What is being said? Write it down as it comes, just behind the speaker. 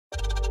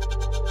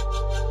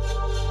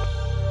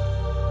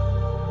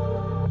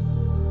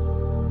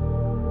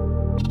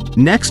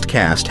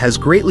NextKast has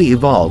greatly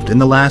evolved in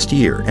the last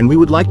year, and we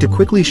would like to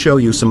quickly show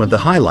you some of the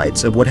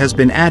highlights of what has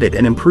been added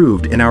and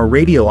improved in our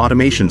radio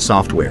automation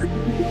software.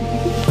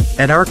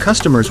 At our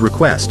customer's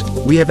request,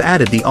 we have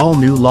added the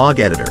all-new log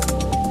editor.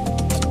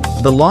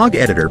 The log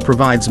editor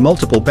provides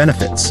multiple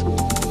benefits.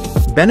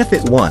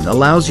 Benefit 1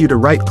 allows you to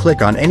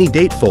right-click on any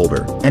date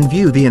folder and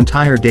view the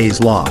entire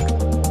day's log.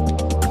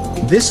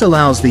 This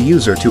allows the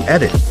user to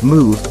edit,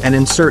 move, and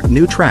insert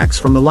new tracks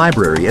from the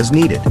library as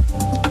needed.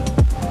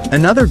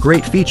 Another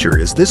great feature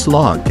is this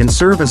log can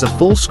serve as a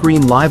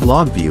full-screen live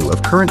log view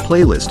of current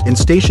playlist in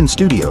station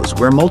studios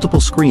where multiple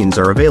screens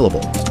are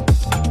available.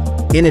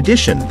 In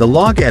addition, the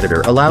log editor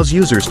allows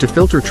users to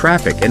filter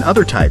traffic and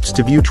other types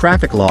to view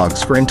traffic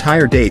logs for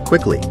entire day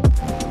quickly.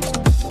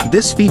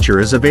 This feature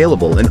is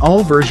available in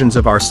all versions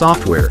of our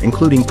software,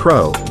 including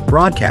Pro,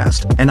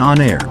 Broadcast, and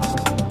OnAir.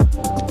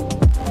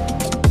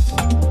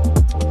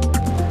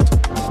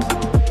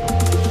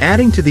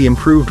 Adding to the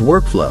improved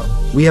workflow,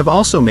 we have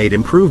also made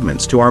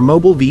improvements to our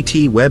mobile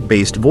VT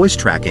web-based voice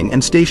tracking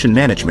and station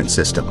management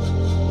system.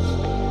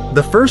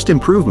 The first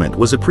improvement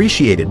was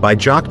appreciated by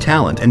jock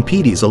talent and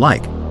PDs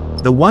alike.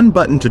 The one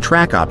button to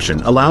track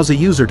option allows a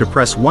user to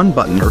press one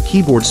button or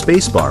keyboard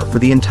spacebar for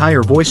the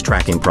entire voice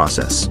tracking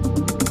process.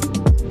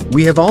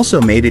 We have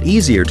also made it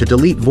easier to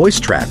delete voice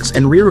tracks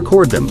and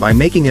re-record them by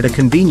making it a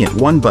convenient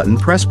one-button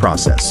press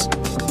process.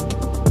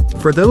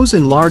 For those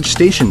in large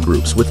station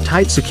groups with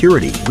tight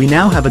security, we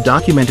now have a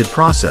documented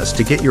process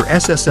to get your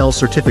SSL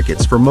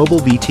certificates for mobile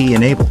VT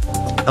enabled,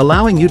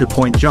 allowing you to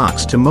point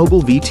jocks to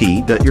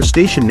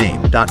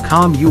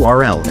mobilevt.yourstationname.com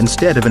URL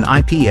instead of an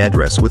IP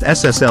address with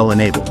SSL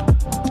enabled.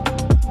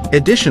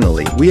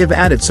 Additionally, we have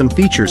added some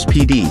features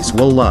PDs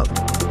will love.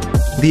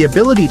 The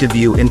ability to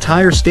view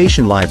entire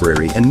station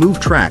library and move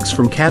tracks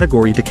from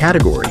category to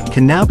category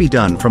can now be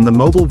done from the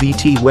mobile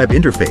VT web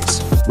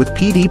interface, with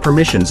PD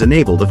permissions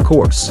enabled of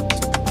course.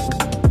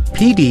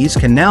 PDs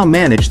can now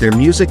manage their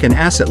music and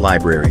asset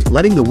library,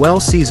 letting the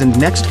well-seasoned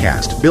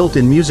NextKast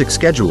built-in music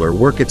scheduler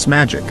work its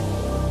magic.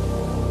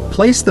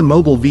 Place the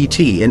mobile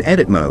VT in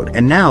edit mode,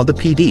 and now the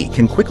PD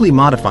can quickly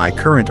modify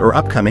current or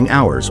upcoming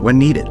hours when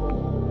needed.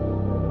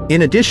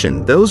 In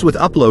addition, those with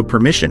upload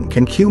permission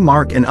can queue,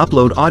 mark, and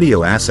upload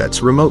audio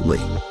assets remotely.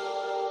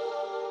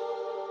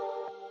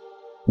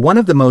 One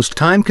of the most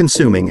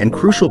time-consuming and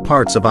crucial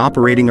parts of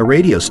operating a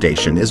radio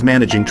station is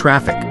managing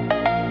traffic.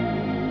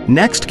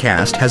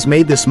 NextKast has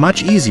made this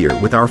much easier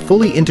with our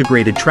fully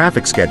integrated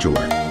traffic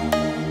scheduler.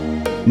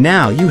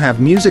 Now you have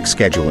music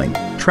scheduling,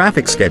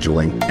 traffic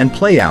scheduling, and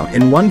playout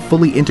in one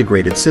fully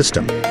integrated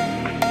system.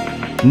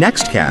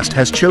 NextKast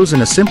has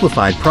chosen a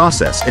simplified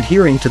process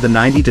adhering to the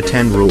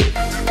 90-10 rule.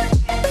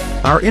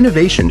 Our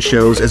innovation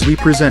shows as we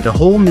present a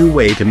whole new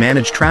way to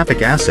manage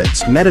traffic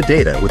assets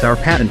metadata with our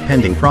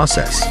patent-pending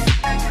process.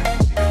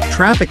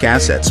 Traffic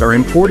assets are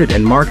imported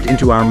and marked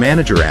into our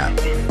manager app,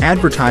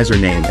 advertiser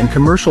name and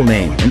commercial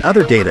name and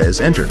other data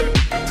is entered.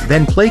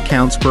 Then play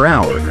counts per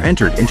hour are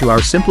entered into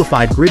our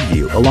simplified grid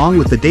view along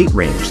with the date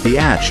range the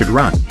ad should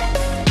run.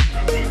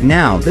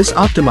 Now this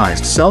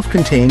optimized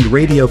self-contained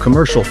radio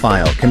commercial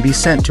file can be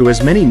sent to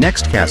as many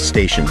NextKast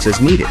stations as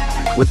needed.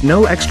 With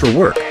no extra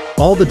work,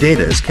 all the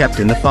data is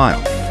kept in the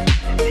file.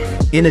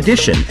 In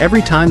addition,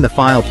 every time the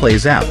file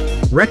plays out,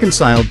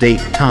 reconciled date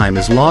time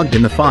is logged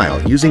in the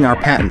file using our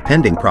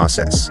patent-pending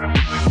process.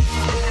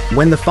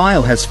 When the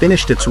file has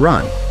finished its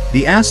run,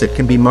 the asset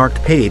can be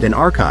marked paid and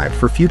archived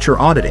for future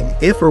auditing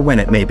if or when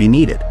it may be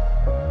needed.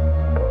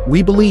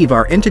 We believe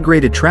our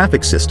integrated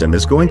traffic system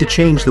is going to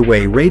change the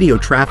way radio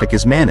traffic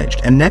is managed,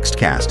 and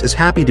NextKast is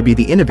happy to be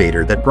the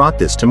innovator that brought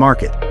this to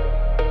market.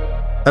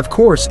 Of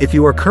course, if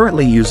you are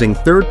currently using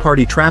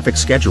third-party traffic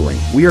scheduling,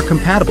 we are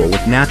compatible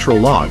with Natural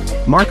Log,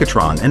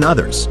 Marketron, and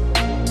others.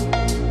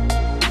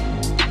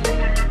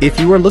 If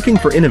you are looking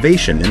for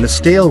innovation in the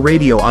stale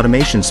radio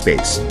automation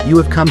space, you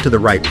have come to the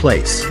right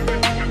place.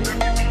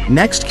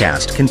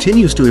 NextKast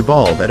continues to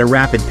evolve at a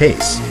rapid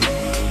pace.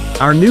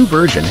 Our new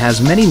version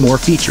has many more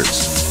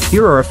features.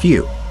 Here are a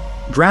few.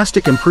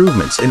 Drastic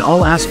improvements in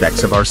all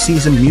aspects of our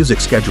seasoned music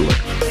scheduler,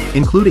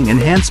 including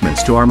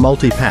enhancements to our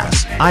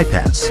multi-pass,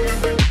 iPass.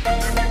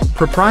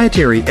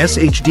 Proprietary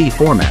SHD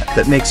format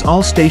that makes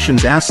all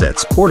stations'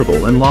 assets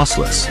portable and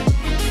lossless.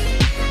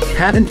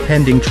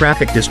 Patent-pending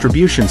traffic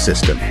distribution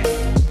system.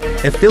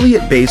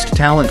 Affiliate-based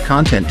talent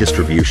content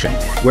distribution,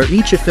 where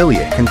each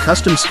affiliate can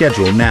custom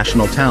schedule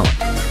national talent.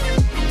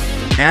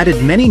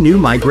 Added many new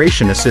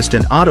Migration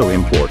Assistant auto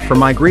import for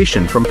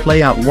migration from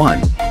Playout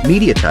 1,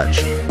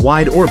 MediaTouch,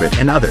 Wide Orbit,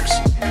 and others.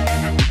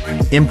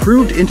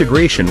 Improved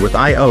integration with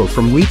I/O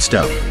from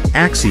Wheatstone,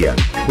 Axia,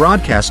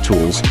 Broadcast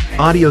Tools,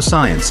 Audio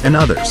Science, and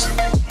others.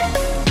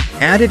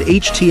 Added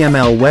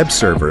HTML web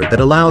server that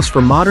allows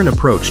for modern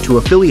approach to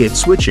affiliate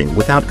switching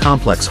without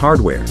complex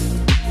hardware.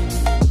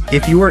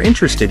 If you are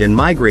interested in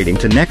migrating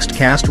to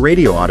NextKast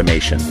radio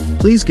automation,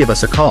 please give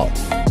us a call.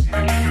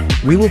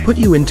 We will put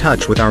you in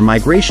touch with our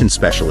migration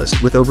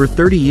specialist with over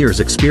 30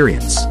 years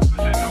experience.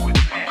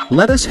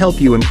 Let us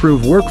help you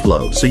improve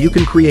workflow so you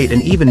can create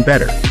an even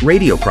better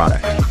radio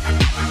product.